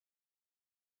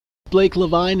Blake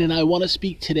Levine, and I want to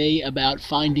speak today about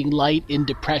finding light in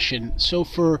depression. So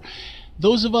for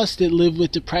those of us that live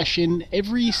with depression,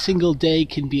 every single day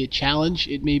can be a challenge.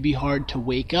 It may be hard to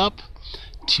wake up,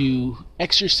 to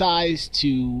exercise,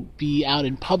 to be out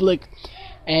in public.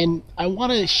 And I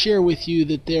want to share with you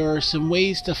that there are some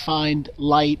ways to find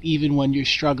light even when you're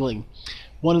struggling.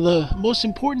 One of the most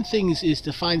important things is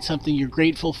to find something you're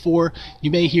grateful for.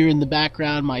 You may hear in the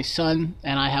background my son,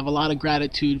 and I have a lot of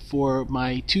gratitude for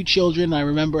my two children. I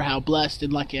remember how blessed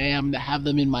and lucky I am to have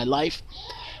them in my life.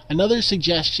 Another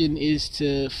suggestion is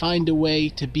to find a way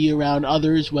to be around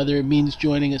others, whether it means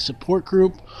joining a support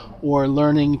group or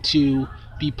learning to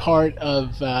be part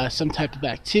of some type of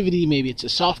activity. Maybe it's a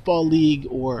softball league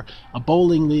or a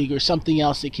bowling league or something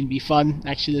else that can be fun.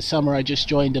 Actually, this summer I just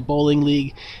joined a bowling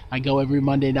league. I go every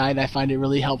Monday night. I find it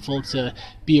really helpful to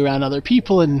be around other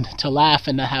people and to laugh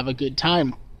and to have a good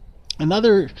time.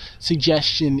 Another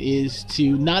suggestion is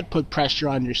to not put pressure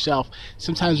on yourself.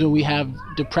 Sometimes when we have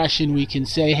depression, we can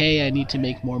say, hey, I need to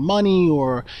make more money,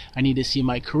 or I need to see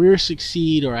my career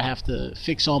succeed, or I have to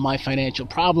fix all my financial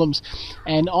problems.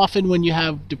 And often when you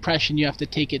have depression, you have to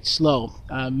take it slow.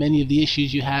 Many of the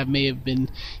issues you have may have been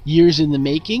years in the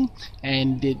making,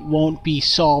 and it won't be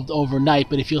solved overnight.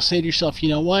 But if you'll say to yourself, you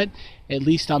know what? At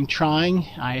least I'm trying.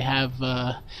 I have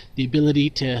the ability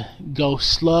to go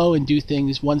slow and do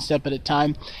things one step at a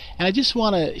time. And I just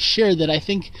want to share that I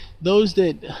think those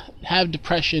that have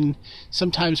depression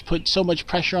sometimes put so much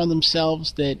pressure on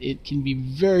themselves that it can be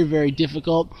very, very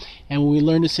difficult. And when we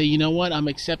learn to say, you know what, I'm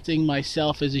accepting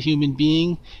myself as a human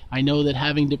being. I know that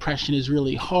having depression is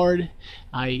really hard.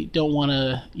 I don't want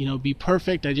to, be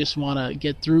perfect. I just want to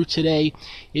get through today.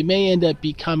 It may end up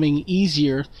becoming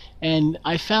easier. And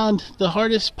I found the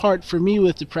hardest part for me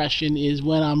with depression is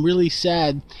when I'm really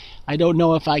sad. I don't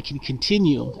know if I can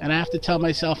continue. And I have to tell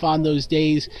myself on those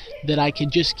days that I can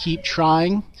just keep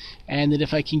trying, and that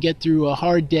if I can get through a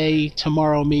hard day,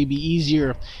 tomorrow may be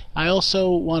easier. I also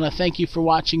want to thank you for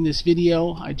watching this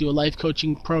video. I do a life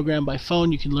coaching program by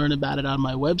phone. You can learn about it on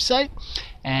my website.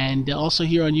 And also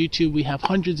here on YouTube, we have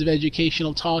hundreds of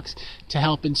educational talks to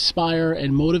help inspire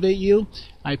and motivate you.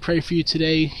 I pray for you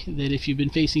today that if you've been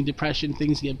facing depression,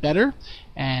 things get better.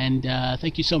 And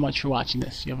thank you so much for watching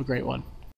this. You have a great one.